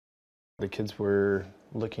The kids were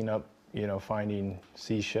looking up, finding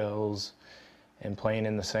seashells and playing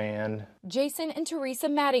in the sand. Jason and Teresa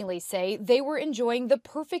Mattingly say they were enjoying the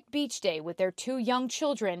perfect beach day with their 2 young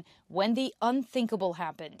children when the unthinkable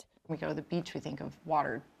happened. When we go to the beach, we think of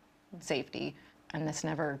water safety, and this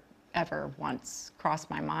never, ever once crossed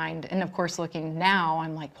my mind. And of course, looking now,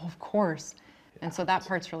 I'm like, well, of course. And so that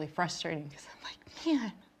part's really frustrating because I'm like,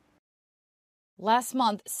 man. Last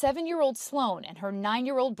month, 7-year-old Sloan and her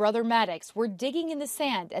 9-year-old brother Maddox were digging in the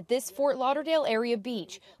sand at this Fort Lauderdale area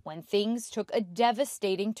beach when things took a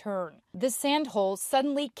devastating turn. The sand hole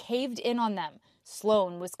suddenly caved in on them.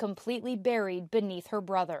 Sloan was completely buried beneath her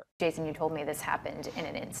brother. Jason, you told me this happened in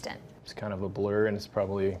an instant. It's kind of a blur, and it's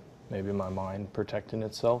probably maybe my mind protecting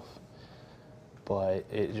itself, but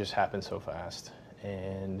it just happened so fast.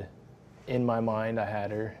 And in my mind, I had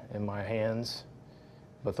her in my hands,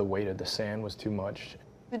 but the weight of the sand was too much.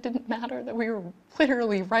 It didn't matter that we were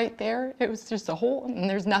literally right there. It was just a hole and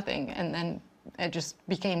there's nothing. And then it just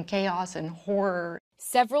became chaos and horror.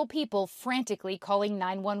 Several people frantically calling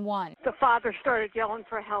 911. The father started yelling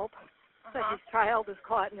for help, that his child is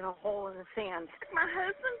caught in a hole in the sand. My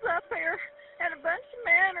husband's up there and a bunch of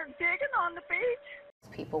men are digging on the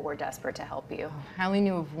beach. People were desperate to help you. I only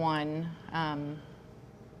knew of one.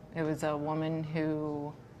 It was a woman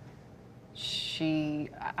who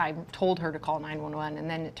I told her to call 911, and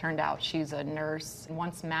then it turned out she's a nurse.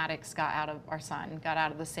 Once Maddox our son got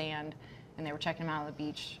out of the sand and they were checking him out on the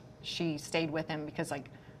beach, she stayed with him because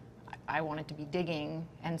I wanted to be digging,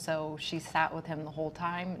 and so she sat with him the whole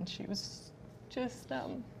time, and she was just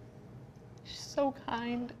so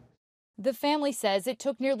kind. The family says it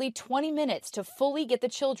took nearly 20 minutes to fully get the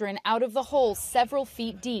children out of the hole several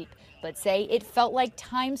feet deep, but say it felt like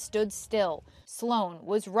time stood still. Sloan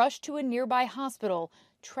was rushed to a nearby hospital.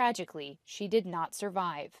 Tragically, she did not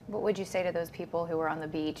survive. What would you say to those people who were on the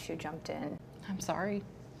beach who jumped in? I'm sorry.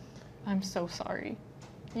 I'm so sorry.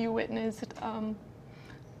 You witnessed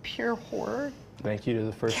pure horror. Thank you to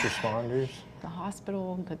the first responders. The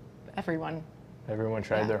hospital, everyone. Everyone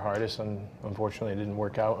tried their hardest, and unfortunately it didn't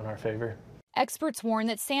work out in our favor. Experts warn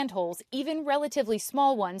that sandholes, even relatively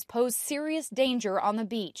small ones, pose serious danger on the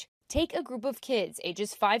beach. Take a group of kids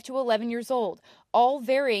ages 5 to 11 years old, all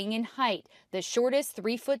varying in height, the shortest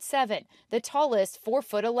 3'7", the tallest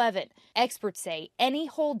 4'11". Experts say any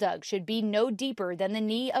hole dug should be no deeper than the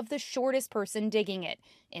knee of the shortest person digging it,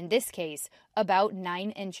 in this case, about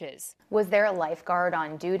 9 inches. Was there a lifeguard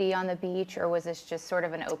on duty on the beach, or was this just sort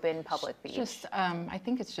of an open public beach? I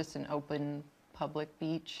think it's just an open public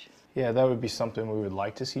beach. Yeah, that would be something we would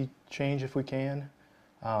like to see change if we can.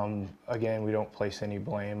 Again, we don't place any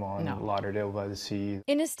blame on Lauderdale by the Sea.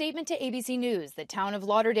 In a statement to ABC News, the town of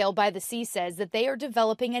Lauderdale by the Sea says that they are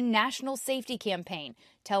developing a national safety campaign,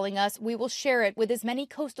 telling us we will share it with as many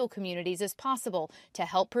coastal communities as possible to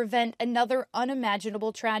help prevent another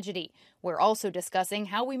unimaginable tragedy. We're also discussing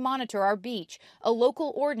how we monitor our beach, a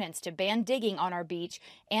local ordinance to ban digging on our beach,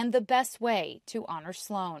 and the best way to honor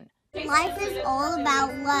Sloan. Life is all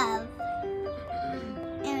about love,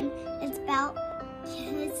 and it's about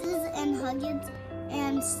kisses and hugs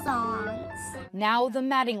and songs. Now the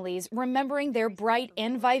Mattingleys remembering their bright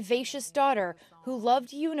and vivacious daughter who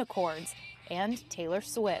loved unicorns and Taylor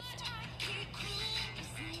Swift.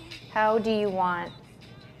 How do you want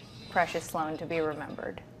precious Sloan to be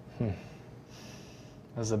remembered?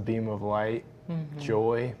 As a beam of light,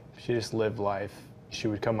 joy. She just lived life. She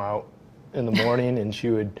would come out in the morning and she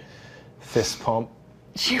would fist pump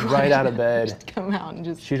right out of bed. Just come out and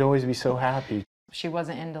just. She'd always be so happy. She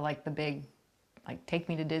wasn't into the big, take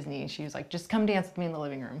me to Disney. She was like, just come dance with me in the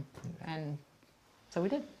living room. And so we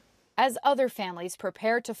did. As other families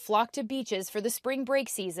prepare to flock to beaches for the spring break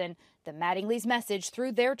season, the Mattingly's message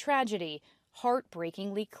through their tragedy,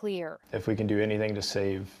 heartbreakingly clear. If we can do anything to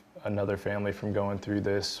save another family from going through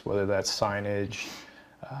this, whether that's signage,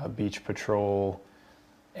 beach patrol,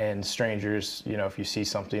 and strangers, if you see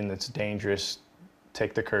something that's dangerous,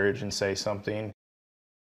 take the courage and say something.